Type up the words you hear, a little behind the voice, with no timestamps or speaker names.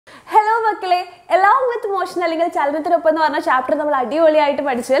മക്കളെ, along with motion അല്ലെങ്കിൽ ചലനത്തിനൊപ്പം എന്ന് പറഞ്ഞ ചാപ്റ്റർ നമ്മൾ അടിപൊളിയായിട്ട്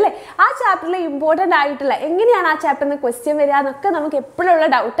പഠിച്ചു അല്ലേ? ആ ചാപ്റ്ററിൽ ഇമ്പോർട്ടൻ്റ് ആയിട്ടുള്ള എങ്ങനെയാണ് ആ ചാപ്റ്ററിന് ക്വസ്റ്റ്യൻ വരിക എന്നൊക്കെ നമുക്ക് എപ്പോഴുള്ള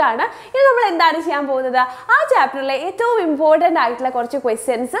ഡൗട്ടാണ്. ഇനി നമ്മൾ എന്താണ് ചെയ്യാൻ പോകുന്നത്? ആ ചാപ്റ്ററിലെ ഏറ്റവും ഇമ്പോർട്ടൻ്റ് ആയിട്ടുള്ള കുറച്ച്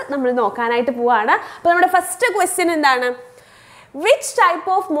ക്വസ്റ്റ്യൻസ് നമ്മൾ നോക്കാനായിട്ട് പോവാണ്. അപ്പോൾ നമ്മുടെ ഫസ്റ്റ് ക്വസ്റ്റ്യൻ എന്താണ്? Which type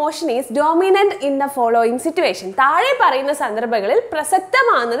of motion is dominant in the following situation? താഴെ പറയുന്ന സന്ദർഭങ്ങളിൽ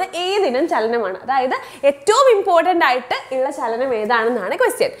പ്രസക്തമാകുന്നത് ഏതിനും ചലനമാണ്. അതായത് ഏറ്റവും ഇമ്പോർട്ടൻ്റ് ആയിട്ട് ഉള്ള ചലനം ഏതാണെന്നാണ്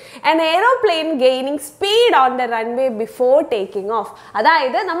question. An aeroplane gaining speed on the runway before taking off.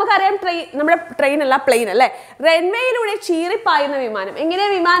 അതായത് നമുക്കറിയാം നമ്മുടെ ട്രെയിൻ അല്ല, പ്ലെയിൻ അല്ലേ? റൺവേയിലൂടെ ചീറിപ്പായുന്ന വിമാനം.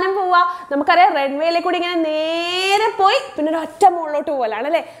 എങ്ങനെയാണ് വിമാനം പോവുക? നമുക്കറിയാം റൺവേയിലെ കൂടി ഇങ്ങനെ നേരെ പോയി പിന്നെ ഒരു ഒറ്റ മുകളിലോട്ട് പോകലാണ്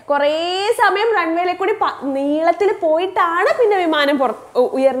അല്ലേ? കുറേ സമയം റൺവേയിലെ കൂടി നീളത്തിൽ പോയിട്ടാണ് പിന്നെ വിമാനം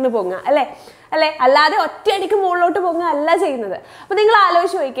ഉയർന്നു പോകുക അല്ലേ? അല്ലാതെ ഒറ്റയടിക്ക് മുകളിലോട്ട് പോകുക അല്ല ചെയ്യുന്നത്. അപ്പോൾ നിങ്ങൾ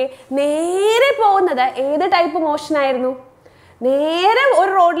ആലോചിച്ച് നോക്കിയേ, നേരെ പോകുന്നത് ഏത് ടൈപ്പ് മോഷൻ ആയിരുന്നു? നേരെ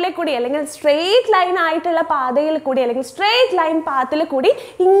ഒരു റോഡിലേക്ക് കൂടി അല്ലെങ്കിൽ സ്ട്രെയിറ്റ് ലൈൻ ആയിട്ടുള്ള പാതയിൽ കൂടി അല്ലെങ്കിൽ സ്ട്രെയിറ്റ് ലൈൻ പാത്തിൽ കൂടി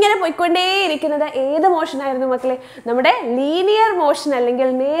ഇങ്ങനെ പോയിക്കൊണ്ടേയിരിക്കുന്നത് ഏത് മോഷൻ ആയിരുന്നു മക്കളെ? നമ്മുടെ ലീനിയർ മോഷൻ അല്ലെങ്കിൽ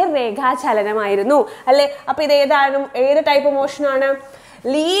നേർരേഖാ ചലനമായിരുന്നു അല്ലേ? അപ്പോൾ ഇത് ഏത് ടൈപ്പ് മോഷനാണ്?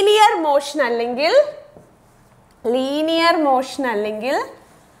 ലീനിയർ മോഷൻ അല്ലെങ്കിൽ ലീനിയർ മോഷൻ അല്ലെങ്കിൽ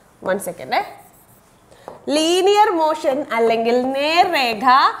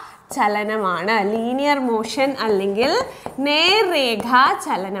നേർരേഖാ ചലനമാണ്. ലീനിയർ മോഷൻ അല്ലെങ്കിൽ നേർരേഖാ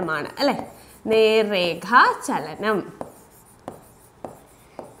ചലനമാണ് അല്ലേ? നേർരേഖാ ചലനം.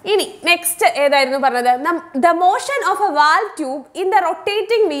 ഇനി നെക്സ്റ്റ് ഏതായിരുന്നു പറഞ്ഞത്? The motion of A valve tube in the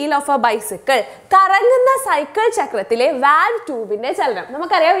rotating wheel of A bicycle. കറങ്ങുന്ന സൈക്കിൾ ചക്രത്തിലെ വാൽവ് ട്യൂബിന്റെ ചലനം.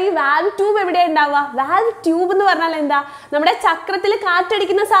 നമുക്കറിയാം ഈ വാൽവ് ട്യൂബ് എവിടെയാണ് ഉണ്ടാവുക? വാൽവ് ട്യൂബ് എന്ന് പറഞ്ഞാൽ എന്താ? നമ്മുടെ ചക്രത്തിൽ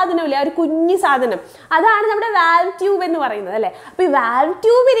കാറ്റടിക്കുന്ന സാധനമില്ലേ, ഒരു കുഞ്ഞു സാധനം, അതാണ് നമ്മുടെ വാൽവ് ട്യൂബ് എന്ന് പറയുന്നത് അല്ലേ? അപ്പോൾ ഈ വാൽവ്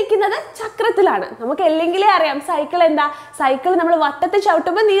ട്യൂബ് ഇരിക്കുന്നത് ചക്രത്തിലാണ്. നമുക്ക് അല്ലെങ്കിലേ അറിയാം സൈക്കിൾ എന്താ? സൈക്കിൾ നമ്മൾ വട്ടത്തിൽ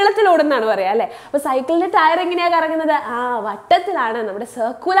ചവിട്ടുമ്പോൾ നീളത്തിൽ ഓടുന്നതാണ് പറയാം അല്ലേ? അപ്പോൾ സൈക്കിളിന്റെ ടയർ എങ്ങനെയാണ് കറങ്ങുന്നത്? വട്ടത്തിലാണ്, നമ്മുടെ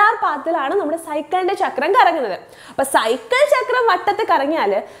സർക്കുലർ പാത്തിലാണ് നമ്മുടെ സൈക്കിളിന്റെ ചക്രം കറങ്ങുന്നത്. അപ്പൊ സൈക്കിൾ ചക്രം വട്ടത്തിൽ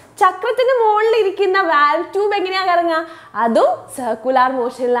കറങ്ങിയാൽ ചക്രത്തിന് മുകളിൽ ഇരിക്കുന്ന വാൽവ് ട്യൂബ് എങ്ങനെയാ കറങ്ങുക? അതും സർക്കുലാർ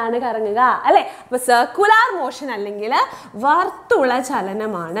മോഷനിലാണ് കറങ്ങുക അല്ലെ? അപ്പൊ സർക്കുലാർ മോഷൻ അല്ലെങ്കിൽ വർത്തുള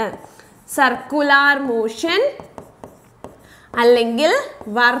ചലനമാണ്. സർക്കുലാർ മോഷൻ അല്ലെങ്കിൽ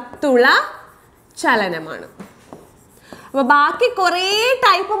വർത്തുള ചലനമാണ്. അപ്പോൾ ബാക്കി കുറേ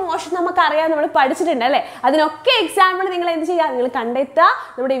ടൈപ്പ് മോഷൻ നമുക്കറിയാം, നമ്മൾ പഠിച്ചിട്ടുണ്ട് അല്ലേ? അതിനൊക്കെ എക്സാമ്പിൾ നിങ്ങൾ എന്ത് ചെയ്യുക? നിങ്ങൾ കണ്ടെത്തുക,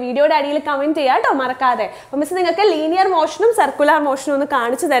 നമ്മുടെ വീഡിയോയുടെ അടിയിൽ കമൻറ്റ് ചെയ്യുക കേട്ടോ, മറക്കാതെ. അപ്പോൾ മിസ് നിങ്ങൾക്ക് ലീനിയർ മോഷനും സർക്കുലാർ മോഷനും ഒന്ന്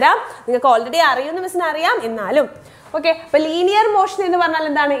കാണിച്ചു തരാം. നിങ്ങൾക്ക് ഓൾറെഡി അറിയുമെന്ന് മിസ്സിന് അറിയാം, എന്നാലും ഓക്കെ. അപ്പോൾ ലീനിയർ മോഷൻ എന്ന് പറഞ്ഞാൽ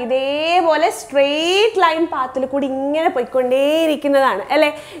എന്താണ്? ഇതേപോലെ സ്ട്രെയിറ്റ് ലൈൻ പാത്തിൽ കൂടി ഇങ്ങനെ പോയിക്കൊണ്ടേയിരിക്കുന്നതാണ് അല്ലേ?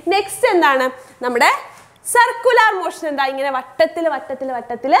 നെക്സ്റ്റ് എന്താണ്? നമ്മുടെ സർക്കുലാർ മോഷൻ എന്താ? ഇങ്ങനെ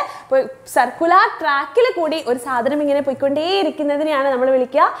വട്ടത്തിൽ സർക്കുലാർ ട്രാക്കിൽ കൂടി ഒരു സാധനം ഇങ്ങനെ പോയിക്കൊണ്ടേയിരിക്കുന്നതിനെയാണ് നമ്മൾ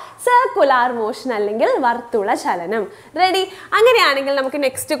വിളിക്കുക സർക്കുലാർ മോഷൻ അല്ലെങ്കിൽ വർത്തുള ചലനം. റെഡി? അങ്ങനെയാണെങ്കിൽ നമുക്ക്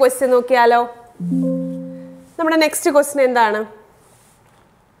നെക്സ്റ്റ് ക്വസ്റ്റ്യൻ നോക്കിയാലോ. നമ്മുടെ നെക്സ്റ്റ് ക്വസ്റ്റ്യൻ എന്താണ്?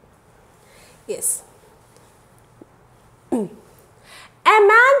 Yes, a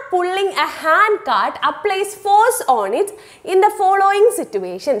man pulling a hand cart applies force on it in the following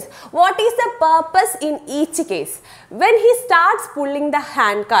situations. What is the purpose in each case? When he starts pulling the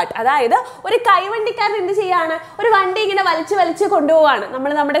hand cart, അതായത് ഒരു കൈവണ്ടിക്കാരൻ എന്ത് ചെയ്യാണ്? ഒരു വണ്ടി ഇങ്ങനെ വലിച്ചു കൊണ്ടുപോവാണ്.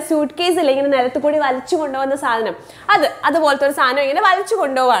 നമ്മുടെ സ്യൂട്ട് കേസിൽ ഇങ്ങനെ നിലത്ത് കൂടി വലിച്ചു കൊണ്ടുപോകുന്ന സാധനം, അതുപോലത്തെ ഒരു സാധനം ഇങ്ങനെ വലിച്ചു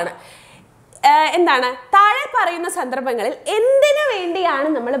കൊണ്ടുപോവാണ്. എന്താണ്? താഴെ പറയുന്ന സന്ദർഭങ്ങളിൽ എന്തിനു വേണ്ടിയാണ്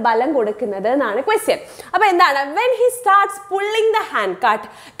നമ്മൾ ബലം കൊടുക്കുന്നത് എന്നാണ് ക്വസ്റ്റ്യൻ. അപ്പോൾ എന്താണ്? When he starts pulling the hand cart,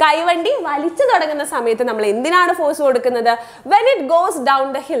 കൈവണ്ടി വലിച്ചു തുടങ്ങുന്ന സമയത്ത് നമ്മൾ എന്തിനാണ് ഫോഴ്സ് കൊടുക്കുന്നത്? When it goes down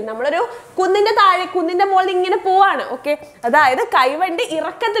the hill, നമ്മളൊരു കുന്നിന്റെ മുകളിൽ ഇങ്ങനെ പോവാണ്. ഓക്കെ, അതായത് കൈവണ്ടി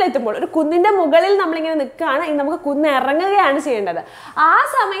ഇറക്കത്തിലെത്തുമ്പോൾ ഒരു കുന്നിന്റെ മുകളിൽ നമ്മളിങ്ങനെ നിൽക്കുകയാണ്, നമുക്ക് കുന്ന് ഇറങ്ങുകയാണ് ചെയ്യേണ്ടത്. ആ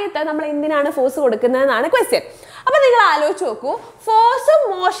സമയത്ത് നമ്മൾ എന്തിനാണ് ഫോഴ്സ് കൊടുക്കുന്നതെന്നാണ് ക്വസ്റ്റ്യൻ. അപ്പൊ നിങ്ങൾ ആലോചിച്ച് നോക്കൂ, ഫോഴ്സും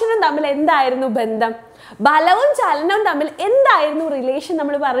മോഷനും തമ്മിൽ എന്തായിരുന്നു ബന്ധം? ബലവും ചലനവും തമ്മിൽ എന്തായിരുന്നു റിലേഷൻ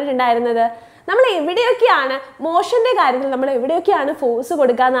നമ്മൾ പറഞ്ഞിട്ടുണ്ടായിരുന്നത്? നമ്മൾ എവിടെയൊക്കെയാണ് മോഷന്റെ കാര്യത്തിൽ നമ്മൾ എവിടെയൊക്കെയാണ് ഫോഴ്സ്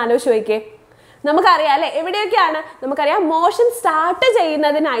കൊടുക്കാന്ന് ആലോചിച്ച് നോക്കിയേ. നമുക്കറിയാം അല്ലെ എവിടെയൊക്കെയാണ്? നമുക്കറിയാം മോഷൻ സ്റ്റാർട്ട്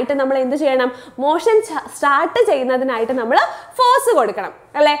ചെയ്യുന്നതിനായിട്ട് നമ്മൾ എന്ത് ചെയ്യണം? മോഷൻ സ്റ്റാർട്ട് ചെയ്യുന്നതിനായിട്ട് നമ്മൾ ഫോഴ്സ് കൊടുക്കണം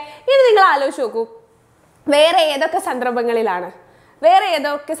അല്ലെ? ഇനി നിങ്ങൾ ആലോചിച്ച് നോക്കൂ, വേറെ ഏതൊക്കെ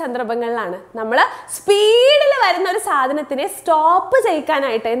സന്ദർഭങ്ങളിലാണ് നമ്മൾ സ്പീഡിൽ വരുന്ന ഒരു സാധനത്തിനെ സ്റ്റോപ്പ്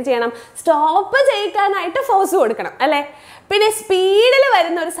ചെയ്യിക്കാനായിട്ട് എന്ത് ചെയ്യണം? സ്റ്റോപ്പ് ചെയ്യിക്കാനായിട്ട് ഫോഴ്സ് കൊടുക്കണം അല്ലേ? പിന്നെ സ്പീഡിൽ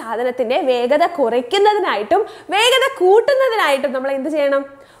വരുന്ന ഒരു സാധനത്തിന്റെ വേഗത കുറയ്ക്കുന്നതിനായിട്ടും വേഗത കൂട്ടുന്നതിനായിട്ടും നമ്മൾ എന്ത് ചെയ്യണം?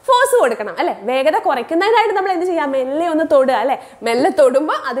 ഫോഴ്സ് കൊടുക്കണം അല്ലേ? വേഗത കുറയ്ക്കുന്നതിനായിട്ട് നമ്മൾ എന്ത് ചെയ്യാം? മെല്ലെ ഒന്ന് തൊടുക അല്ലേ? മെല്ലെ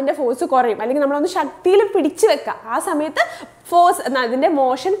തൊടുമ്പോൾ അതിന്റെ ഫോഴ്സ് കുറയും, അല്ലെങ്കിൽ നമ്മളൊന്ന് ശക്തിയിൽ പിടിച്ചു വെക്കുക. ആ സമയത്ത് ഫോഴ്സ് അതിന്റെ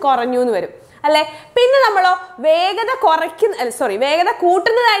മോഷൻ കുറഞ്ഞു എന്ന് വരും അല്ലേ? പിന്നെ നമ്മളോ വേഗത വേഗത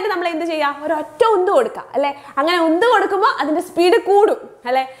കൂട്ടുന്നതായിട്ട് നമ്മൾ എന്ത് ചെയ്യാം? ഒരൊറ്റ ഉന്ത് കൊടുക്കുക അല്ലേ? അങ്ങനെ ഉന്ത് കൊടുക്കുമ്പോൾ അതിന്റെ സ്പീഡ് കൂടും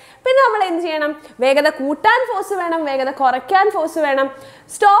അല്ലേ? പിന്നെ നമ്മൾ എന്ത് ചെയ്യണം? വേഗത കൂട്ടാൻ ഫോഴ്സ് വേണം, വേഗത കുറയ്ക്കാൻ ഫോഴ്സ് വേണം,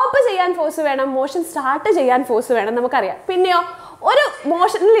 സ്റ്റോപ്പ് ചെയ്യാൻ ഫോഴ്സ് വേണം, മോഷൻ സ്റ്റാർട്ട് ചെയ്യാൻ ഫോഴ്സ് വേണം, നമുക്കറിയാം. പിന്നെയോ ഒരു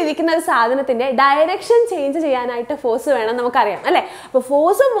മോഷനിൽ ഇരിക്കുന്ന ഒരു സാധനത്തിന്റെ ഡയറക്ഷൻ ചേഞ്ച് ചെയ്യാനായിട്ട് ഫോഴ്സ് വേണം, നമുക്കറിയാം അല്ലേ? അപ്പോൾ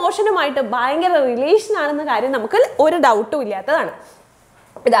ഫോഴ്സും മോഷനുമായിട്ട് ഭയങ്കര റിലേഷൻ ആണെന്ന കാര്യം നമുക്ക് ഒരു ഡൗട്ടും ഇല്ലാത്തതാണ്.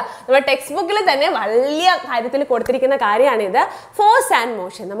 ഇതാ നമ്മുടെ ടെക്സ്റ്റ് ബുക്കിൽ തന്നെ വലിയ കാര്യത്തിൽ കൊടുത്തിരിക്കുന്ന കാര്യമാണ് ഇത്. ഫോഴ്സ് ആൻഡ്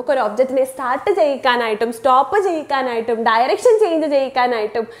മോഷൻ നമുക്കൊരു ഒബ്ജക്റ്റിനെ സ്റ്റാർട്ട് ചെയ്യിക്കാനായിട്ടും സ്റ്റോപ്പ് ചെയ്യിക്കാനായിട്ടും ഡയറക്ഷൻ ചേഞ്ച്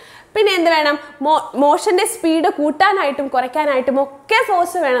ചെയ്യിക്കാനായിട്ടും പിന്നെ എന്ത് വേണം? മോഷന്റെ സ്പീഡ് കൂട്ടാനായിട്ടും കുറയ്ക്കാനായിട്ടും ഒക്കെ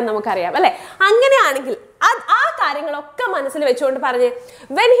ഫോഴ്സ് വേണം, നമുക്കറിയാം അല്ലേ? അങ്ങനെയാണെങ്കിൽ ആ കാര്യങ്ങളൊക്കെ മനസ്സിൽ വെച്ചുകൊണ്ട് പറഞ്ഞ്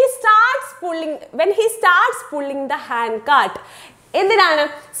when he starts pulling the hand cart. എന്തിനാണ്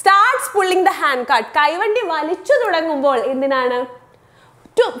starts pulling the hand cart? കൈവണ്ടി വലിച്ചു തുടങ്ങുമ്പോൾ എന്തിനാണ്?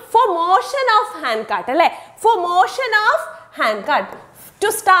 for motion of hand cart അല്ലേ? for motion of hand cart, to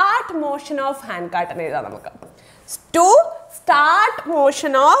start motion of hand cart എന്ന് എഴുതാം നമുക്ക്. to start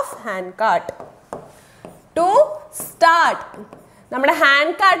motion of hand cart, to start നമ്മുടെ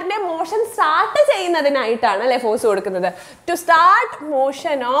hand കാർട്ടിന്റെ motion start ചെയ്യുന്നതിനായിട്ടാണ് അല്ലെ force കൊടുക്കുന്നത്. To start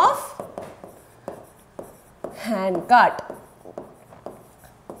motion of hand cart,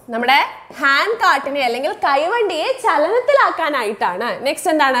 നമ്മുടെ hand കാർട്ടിനെ അല്ലെങ്കിൽ കൈവണ്ടിയെ ചലനത്തിലാക്കാനായിട്ടാണ്.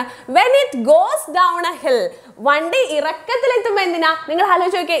 Next എന്താണ്? when it goes down a hill. വണ്ടി ഇറക്കത്തിലെത്തുമ്പോൾ എന്തിനാ? നിങ്ങൾ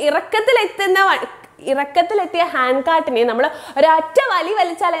ആലോചിച്ച് നോക്കിയേ, ഇറക്കത്തിലെത്തിയ ഹാൻഡ് കാർട്ടിനെ നമ്മൾ ഒരൊറ്റ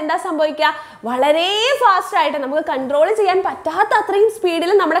വലിച്ചാൽ എന്താ സംഭവിക്കുക? വളരെ ഫാസ്റ്റ് ആയിട്ട് നമുക്ക് കൺട്രോൾ ചെയ്യാൻ പറ്റാത്ത അത്രയും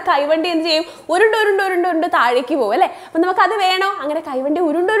സ്പീഡിൽ നമ്മുടെ കൈവണ്ടി എന്ത് ചെയ്യും? ഉരുണ്ട് താഴേക്ക് പോകും അല്ലേ? അപ്പം നമുക്കത് വേണോ? അങ്ങനെ കൈവണ്ടി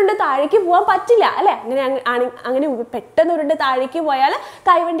ഉരുണ്ട് താഴേക്ക് പോകാൻ പറ്റില്ല അല്ലേ? അങ്ങനെ പെട്ടെന്ന് ഉരുണ്ട് താഴേക്ക് പോയാൽ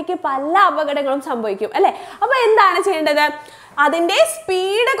കൈവണ്ടിക്ക് പല അപകടങ്ങളും സംഭവിക്കും അല്ലേ? അപ്പോൾ എന്താണ് ചെയ്യേണ്ടത്? അതിൻ്റെ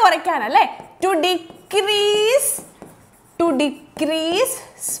സ്പീഡ് കുറയ്ക്കാൻ അല്ലേ? ടു ഡിക്രീസ്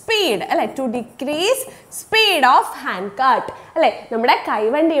സ്പീഡ് അല്ലെ? To decrease speed of hand cart അല്ലെ? നമ്മുടെ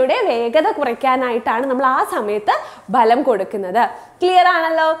കൈവണ്ടിയുടെ വേഗത കുറയ്ക്കാനായിട്ടാണ് നമ്മൾ ആ സമയത്ത് ബലം കൊടുക്കുന്നത്. ക്ലിയർ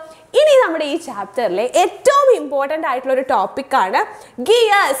ആണല്ലോ? ഇനി നമ്മുടെ ഈ ചാപ്റ്ററിലെ ഏറ്റവും ഇമ്പോർട്ടൻ്റ് ആയിട്ടുള്ള ഒരു ടോപ്പിക്കാണ്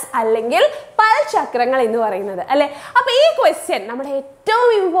ഗിയേഴ്സ് അല്ലെങ്കിൽ പൽചക്രങ്ങൾ എന്ന് പറയുന്നത് അല്ലെ? അപ്പോൾ ഈ ക്വസ്റ്റ്യൻ നമ്മുടെ ഏറ്റവും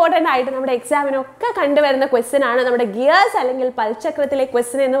ഇമ്പോർട്ടൻ്റ് ആയിട്ട് നമ്മുടെ എക്സാമിനൊക്കെ കണ്ടുവരുന്ന ക്വസ്റ്റ്യൻ ആണ് നമ്മുടെ ഗിയേഴ്സ് അല്ലെങ്കിൽ പൽചക്രത്തിലെ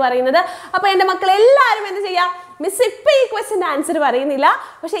ക്വസ്റ്റ്യൻ എന്ന് പറയുന്നത്. അപ്പോൾ എൻ്റെ മക്കൾ എല്ലാവരും എന്ത് ചെയ്യാം? മിസ് ഇപ്പം ഈ ക്വസ്റ്റ്യൻ്റെ ആൻസർ പറയുന്നില്ല,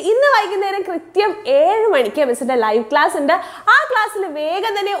 പക്ഷെ ഇന്ന് വൈകുന്നേരം കൃത്യം 7 മണിക്ക് മിസ്സിൻ്റെ ലൈവ് ക്ലാസ് ഉണ്ട്. ആ ക്ലാസ്സിൽ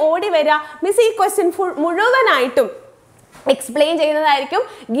വേഗം തന്നെ ഓടി വരിക. മിസ് ഈ ക്വസ്റ്റ്യൻ മുഴുവനായിട്ടും എക്സ്പ്ലെയിൻ ചെയ്യുന്നതായിരിക്കും.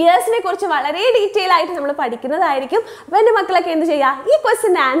 ഗിയേഴ്സിനെ കുറിച്ച് വളരെ ഡീറ്റെയിൽ ആയിട്ട് നമ്മൾ പഠിക്കുന്നതായിരിക്കും. അപ്പോൾ എൻ്റെ മക്കളൊക്കെ എന്ത് ചെയ്യുക? ഈ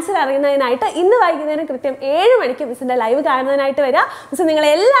ക്വസ്റ്റ്യൻ്റെ ആൻസർ അറിയുന്നതിനായിട്ട് ഇന്ന് വൈകുന്നേരം കൃത്യം 7 മണിക്ക് മിസ്സിൻ്റെ ലൈവ് കാണുന്നതിനായിട്ട് വരിക. മിസ്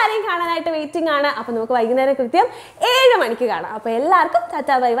നിങ്ങളെല്ലാവരെയും കാണാനായിട്ട് വെയിറ്റിംഗ് ആണ്. അപ്പോൾ നമുക്ക് വൈകുന്നേരം കൃത്യം 7 മണിക്ക് കാണാം. അപ്പോൾ എല്ലാവർക്കും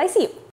tata bye bye, see you.